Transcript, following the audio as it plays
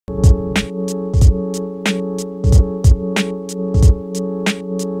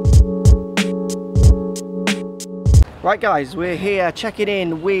Right guys, we're here checking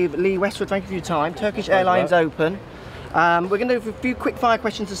in with Lee Westwood. Thank you for your time. Turkish Airlines Open. We're going to do a few quick fire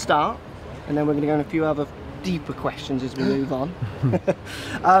questions to start, and then we're going to go on a few other deeper questions as we move on.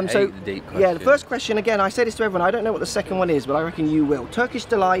 The first question, again, I say this to everyone, I don't know what the second one is, but I reckon you will. Turkish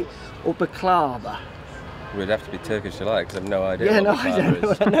Delight or baklava? It would have to be Turkish Delight because I have no idea Yeah, what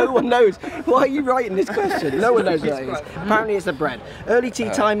baklava is. No one knows. Why are you writing this question? No one knows what it is. Apparently it's the bread. Early tea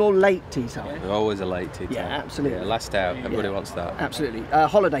time or late tea time? Always a late tea time. Yeah, absolutely. Yeah, last out, everybody wants that. Absolutely.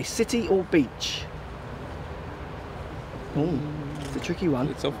 Holiday, city or beach? Ooh, it's a tricky one.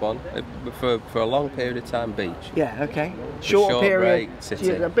 It's a tough one. For a long period of time, beach. Yeah, okay. Short period, break, city.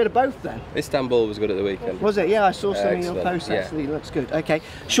 So a bit of both then? Istanbul was good at the weekend. Was it? Yeah, I saw some of your posts actually. Looks good. Okay.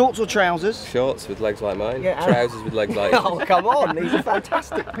 Shorts or trousers? Shorts with legs like mine. Yeah. Trousers with legs like yours. Oh, come on. These are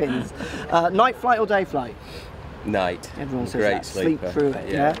fantastic pins. Night flight or day flight? Night. Everyone says Great that. sleeper. Sleep through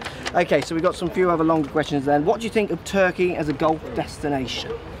it, yeah? Okay, so we've got some few other longer questions then. What do you think of Turkey as a golf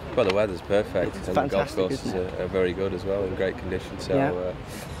destination? Well, the weather's perfect, and the golf courses are very good as well, in great condition, so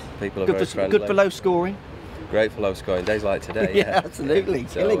people are very friendly. Good for low scoring? Great for low scoring, days like today. Yeah, absolutely,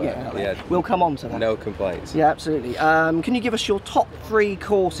 killing it out there. We'll come on to that. No complaints. Yeah, absolutely. Can you give us your top 3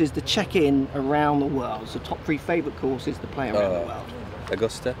 courses to check in around the world? So top 3 favourite courses to play around the world?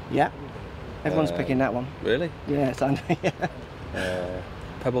 Augusta. Yeah, everyone's picking that one. Really? Yes, I know.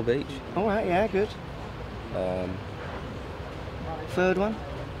 Pebble Beach. All right, yeah, good. Third one?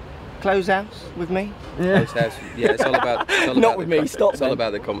 Close house with me? Yeah. Close house. Yeah, it's all about. Not with me. Stop. It's all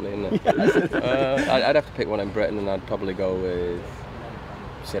about the company, isn't it? I'd have to pick one in Britain, and I'd probably go with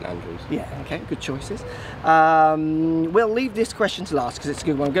St Andrews. Yeah. Okay. Good choices. We'll leave this question to last because it's a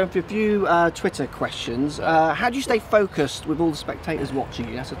good one. I'm going for a few Twitter questions. How do you stay focused with all the spectators watching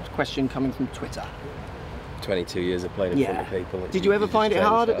you? That's a question coming from Twitter. 22 years of playing in front of people. Did you ever find it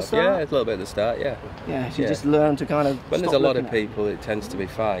hard at the start? Yeah, a little bit at the start, yeah. Yeah, so you just learn to kind of When there's a lot of people, it tends to be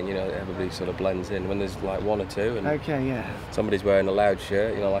fine, you know, everybody sort of blends in. When there's like one or two and somebody's wearing a loud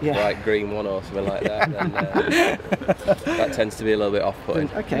shirt, you know, like a bright green one or something like that, then that tends to be a little bit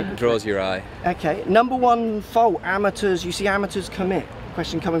off-putting. Okay. It draws your eye. Okay. Number 1 fault, amateurs, you see amateurs commit.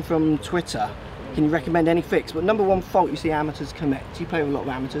 Question coming from Twitter. Can you recommend any fix? But number 1 fault you see amateurs commit. Do you play with a lot of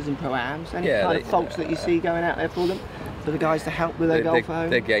amateurs in pro-ams? Any kind of faults that you see going out there for them? For the guys to help with their golf at home?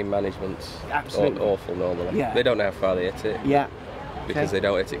 Their game management's awful normally. Yeah. They don't know how far they hit it. Yeah. Because they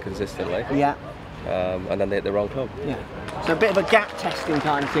don't hit it consistently. Yeah. And then they hit the wrong club. Yeah. So a bit of a gap testing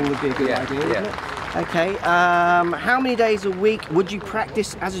kind of thing would be a good idea, wouldn't it? Okay. How many days a week would you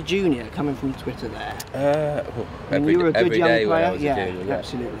practice as a junior? Coming from Twitter there. You were a good young player. When I was a junior,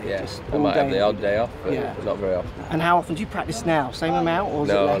 absolutely. Yeah. I might have the odd day off, but not very often. And how often do you practice now? Same amount or is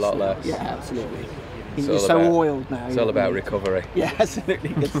it less? No, a lot less. Yeah, absolutely. You're so oiled now. It's all about recovery. Yeah,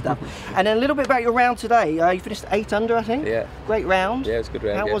 absolutely, good stuff. And then a little bit about your round today. You finished 8 under, I think. Yeah. Great round. Yeah, it was a good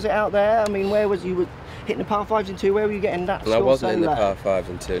round. How was it out there? I mean, where was you? Hitting the par 5s in 2, where were you getting that score? I wasn't in the par 5s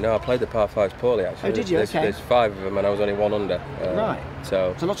in 2. No, I played the par 5s poorly actually. Oh, did you? There's 5 of them and I was only 1 under. Right.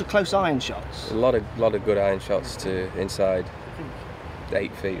 So lots of close iron shots. A lot of good iron shots to inside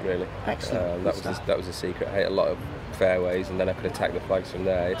 8 feet really. Excellent. That was the secret. I hit a lot of fairways and then I could attack the flags from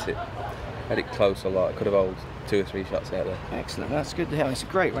there. Had it close a lot. I could have held 2 or 3 shots out there. Excellent. That's good to hear. It's a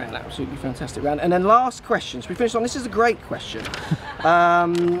great round. Absolutely fantastic round. And then last question. So we finished on. This is a great question.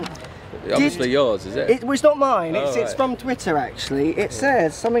 Obviously yours, is it? It's not mine, it's from Twitter actually. It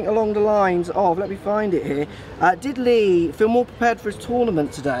says something along the lines of, let me find it here, did Lee feel more prepared for his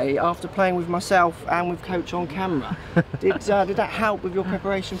tournament today after playing with myself and with Coach on camera? Did that help with your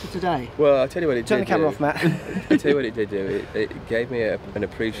preparation for today? Well, I'll tell you what it did do. Turn the camera off, Matt. I'll tell you what it did do. It gave me an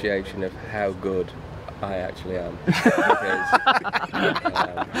appreciation of how good I actually am.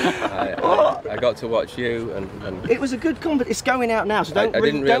 I got to watch you and it was a good competition. It's going out now, so don't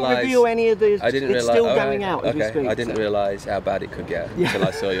reveal any of the. It's still going out as we speak. I didn't realise how bad it could get until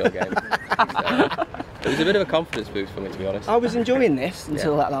I saw your game. It was a bit of a confidence boost for me, to be honest. I was enjoying this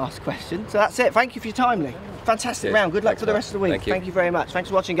until that last question. So that's it. Thank you for your time, Lee. Fantastic round. Good luck for the rest of the week. Thank you very much. Thanks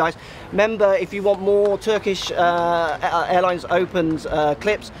for watching, guys. Remember, if you want more Turkish Airlines Opens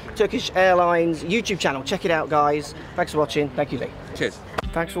clips, Turkish Airlines YouTube channel, check it out, guys. Thanks for watching. Thank you, Lee. Cheers.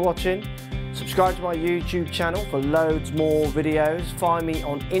 Thanks for watching. Subscribe to my YouTube channel for loads more videos. Find me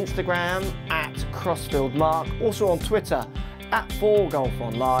on Instagram @Crossfield Mark. Also on Twitter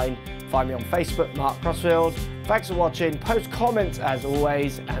 @4golfonline. Find me on Facebook, Mark Crossfield. Thanks for watching. Post comments as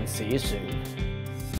always, and see you soon.